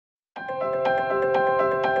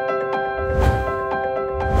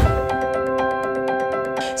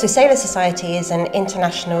So Sailor Society is an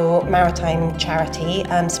international maritime charity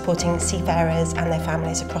supporting seafarers and their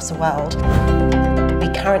families across the world. We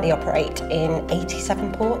currently operate in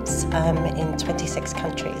 87 ports in 26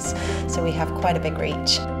 countries, so we have quite a big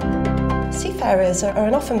reach. Seafarers are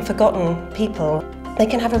an often forgotten people. They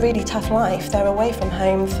can have a really tough life. They're away from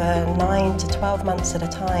home for 9 to 12 months at a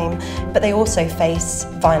time, but they also face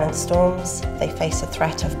violent storms. They face a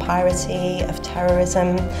threat of piracy, of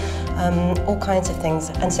terrorism, all kinds of things.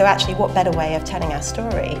 And so actually, what better way of telling our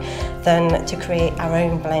story than to create our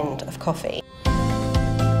own blend of coffee?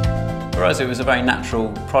 For us, it was a very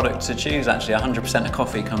natural product to choose. Actually, 100% of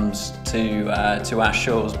coffee comes to our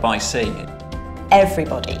shores by sea.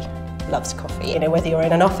 Everybody loves coffee. You know, whether you're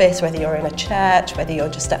in an office, whether you're in a church, whether you're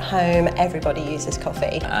just at home, everybody uses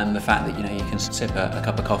coffee. And the fact that you can sip a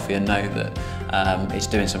cup of coffee and know that it's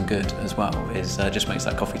doing some good as well is just makes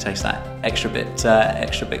that coffee taste that extra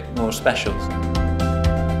bit more special.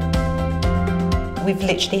 We've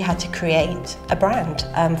literally had to create a brand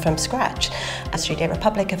from scratch. Studio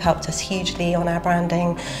Republic have helped us hugely on our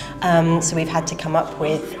branding, so we've had to come up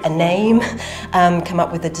with a name, come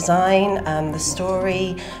up with the design, the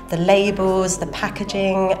story, the labels, the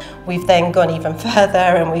packaging. We've then gone even further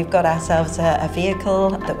and we've got ourselves a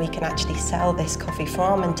vehicle that we can actually sell this coffee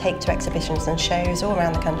from and take to exhibitions and shows all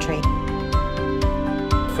around the country.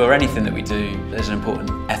 For anything that we do, there's an important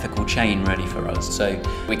ethical chain ready for us, so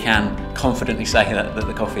we can confidently say that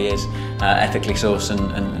the coffee is ethically sourced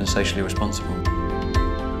and socially responsible.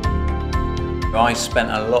 I spent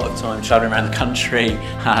a lot of time travelling around the country,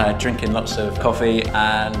 drinking lots of coffee,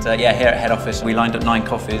 and here at head office we lined up 9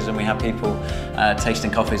 coffees and we had people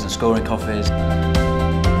tasting coffees and scoring coffees.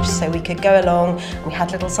 So we could go along, and we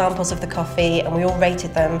had little samples of the coffee and we all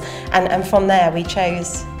rated them, and from there we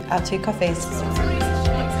chose our 2 coffees.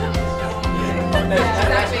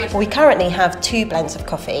 We currently have 2 blends of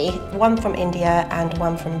coffee, one from India and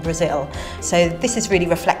one from Brazil. So this is really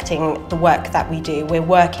reflecting the work that we do. We're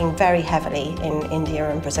working very heavily in India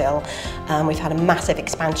and Brazil. We've had a massive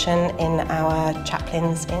expansion in our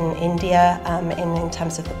chaplains in India in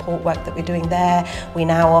terms of the port work that we're doing there. We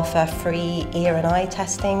now offer free ear and eye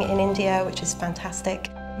testing in India, which is fantastic.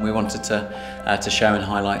 We wanted to show and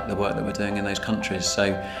highlight the work that we're doing in those countries,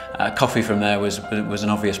 so coffee from there was an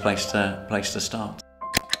obvious place to start.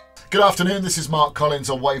 Good afternoon, this is Mark Collins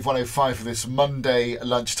on Wave 105 for this Monday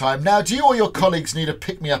lunchtime. Now, do you or your colleagues need a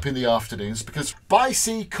pick-me-up in the afternoons? Because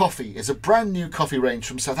BySea Coffee is a brand new coffee range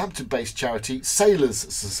from Southampton-based charity Sailors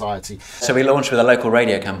Society. So we launched with a local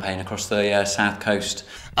radio campaign across the south coast.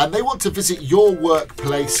 And they want to visit your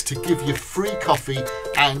workplace to give you free coffee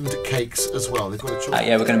and cakes as well. They've got a choice.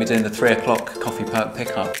 Yeah, we're going to be doing the 3 o'clock coffee perk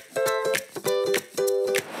pickup.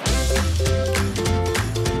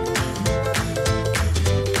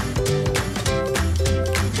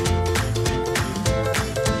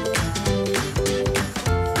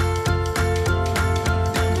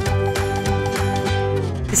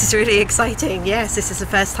 This is really exciting. Yes, this is the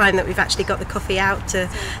first time that we've actually got the coffee out to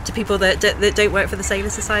people that don't work for the Sailor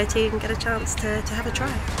Society and get a chance to have a try.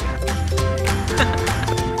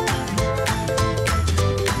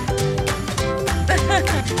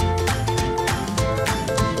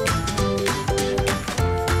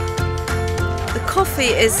 The coffee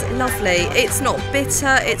is lovely. It's not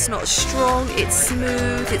bitter, it's not strong, it's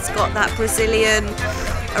smooth, it's got that Brazilian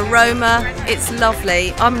aroma. It's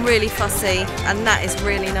lovely. I'm really fussy and that is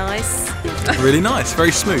really nice. Really nice,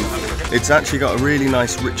 very smooth. It's actually got a really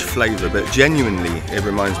nice rich flavour, but genuinely it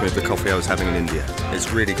reminds me of the coffee I was having in India.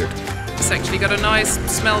 It's really good. It's actually got a nice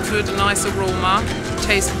smell to it, a nice aroma.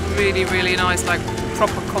 Tastes really, really nice, like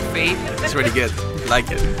proper coffee. It's really good, like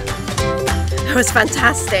it. It was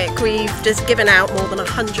fantastic. We've just given out more than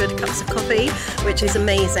 100 cups of coffee, which is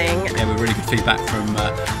amazing. Yeah, we really good feedback from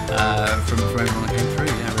everyone that came through.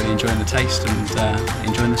 Yeah, really enjoying the taste and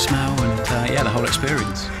enjoying the smell and yeah, the whole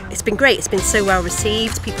experience. It's been great. It's been so well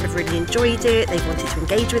received. People have really enjoyed it. They've wanted to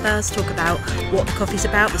engage with us, talk about what the coffee's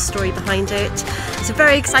about, the story behind it. It's a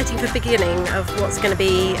very exciting beginning of what's going to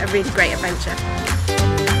be a really great adventure.